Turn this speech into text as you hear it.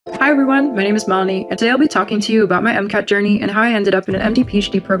Hi everyone, my name is Melanie, and today I'll be talking to you about my MCAT journey and how I ended up in an MD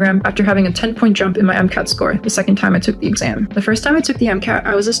PhD program after having a 10-point jump in my MCAT score the second time I took the exam. The first time I took the MCAT,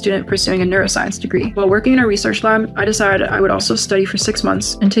 I was a student pursuing a neuroscience degree. While working in a research lab, I decided I would also study for 6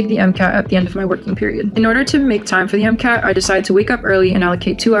 months and take the MCAT at the end of my working period. In order to make time for the MCAT, I decided to wake up early and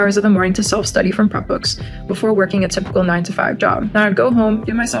allocate 2 hours of the morning to self-study from prep books before working a typical 9-to-5 job. Then I'd go home,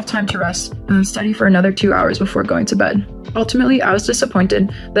 give myself time to rest, and then study for another 2 hours before going to bed. Ultimately, I was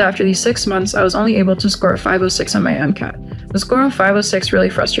disappointed that after these 6 months, I was only able to score a 506 on my MCAT. The score of 506 really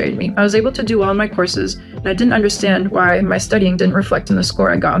frustrated me. I was able to do well in my courses, and I didn't understand why my studying didn't reflect in the score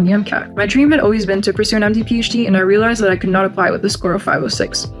I got on the MCAT. My dream had always been to pursue an MD PhD, and I realized that I could not apply with the score of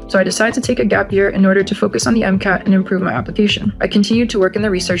 506. So I decided to take a gap year in order to focus on the MCAT and improve my application. I continued to work in the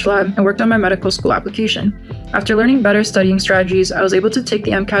research lab and worked on my medical school application. After learning better studying strategies, I was able to take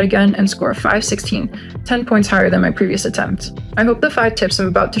the MCAT again and score a 516, 10 points higher than my previous attempt. I hope the 5 tips I'm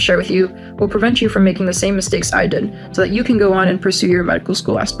about to share with you will prevent you from making the same mistakes I did, so that you can go on and pursue your medical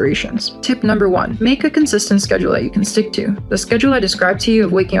school aspirations. Tip number 1, make a consistent schedule that you can stick to. The schedule I described to you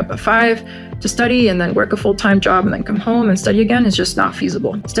of waking up at 5 to study and then work a full-time job and then come home and study again is just not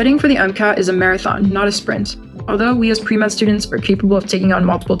feasible. Studying for the MCAT is a marathon, not a sprint. Although we as pre-med students are capable of taking on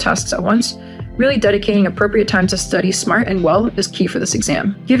multiple tasks at once, really dedicating appropriate time to study smart and well is key for this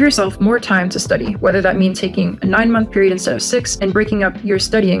exam. Give yourself more time to study, whether that means taking a 9-month period instead of 6 and breaking up your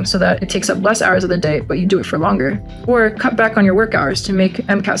studying so that it takes up less hours of the day, but you do it for longer. Or cut back on your work hours to make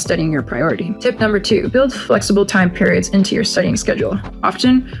MCAT studying your priority. Tip number 2, build flexible time periods into your studying schedule.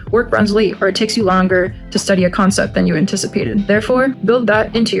 Often, work runs late or it takes you longer to study a concept than you anticipated. Therefore, build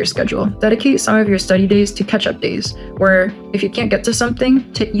that into your schedule. Dedicate some of your study days to catch-up days, where if you can't get to something,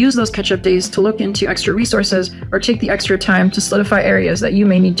 use those catch-up days to look into extra resources or take the extra time to solidify areas that you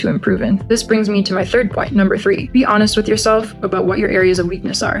may need to improve in. This brings me to my third point, number 3. Be honest with yourself about what your areas of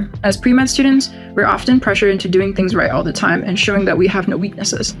weakness are. As pre-med students, we're often pressured into doing things right all the time and showing that we have no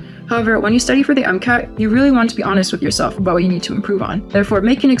weaknesses. However, when you study for the MCAT, you really want to be honest with yourself about what you need to improve on. Therefore,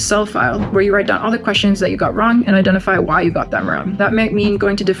 make an Excel file where you write down all the questions that you got wrong and identify why you got them wrong. That might mean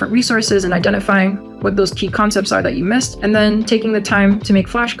going to different resources and identifying what those key concepts are that you missed, and then taking the time to make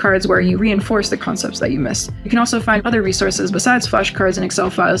flashcards where you reinforce the concepts that you missed. You can also find other resources besides flashcards and Excel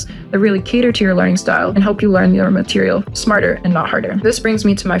files that really cater to your learning style and help you learn your material smarter and not harder. This brings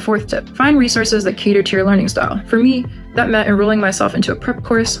me to my 4th tip. Find resources that cater to your learning style. For me, that meant enrolling myself into a prep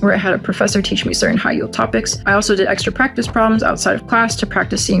course where I had a professor teach me certain high-yield topics. I also did extra practice problems outside of class to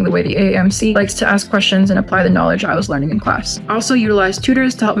practice seeing the way the AAMC likes to ask questions and apply the knowledge I was learning in class. I also utilized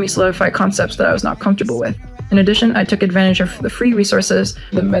tutors to help me solidify concepts that I was not comfortable with. In addition, I took advantage of the free resources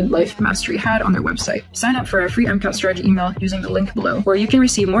the MedLife Mastery had on their website. Sign up for a free MCAT strategy email using the link below, where you can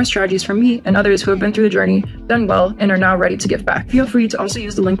receive more strategies from me and others who have been through the journey, done well, and are now ready to give back. Feel free to also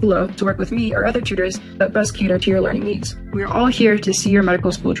use the link below to work with me or other tutors that best cater to your learning needs. We are all here to see your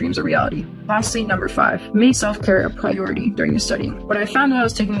medical school dreams a reality. Lastly, number 5, make self-care a priority during your studying. What I found when I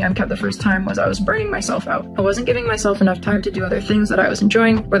was taking the MCAT the first time was I was burning myself out. I wasn't giving myself enough time to do other things that I was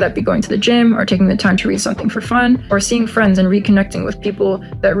enjoying, whether that be going to the gym or taking the time to read something for fun, or seeing friends and reconnecting with people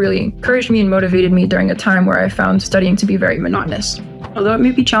that really encouraged me and motivated me during a time where I found studying to be very monotonous. Although it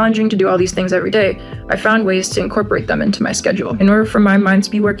may be challenging to do all these things every day, I found ways to incorporate them into my schedule. In order for my mind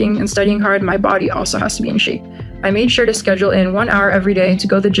to be working and studying hard, my body also has to be in shape. I made sure to schedule in 1 hour every day to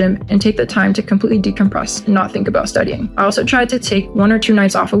go to the gym and take the time to completely decompress and not think about studying. I also tried to take 1 or 2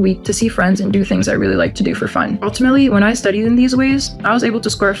 nights off a week to see friends and do things I really like to do for fun. Ultimately, when I studied in these ways, I was able to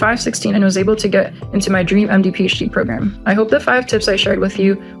score a 516 and was able to get into my dream MD PhD program. I hope the 5 tips I shared with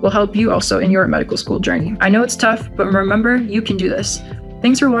you will help you also in your medical school journey. I know it's tough, but remember, you can do this.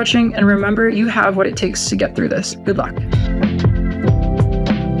 Thanks for watching, and remember, you have what it takes to get through this. Good luck.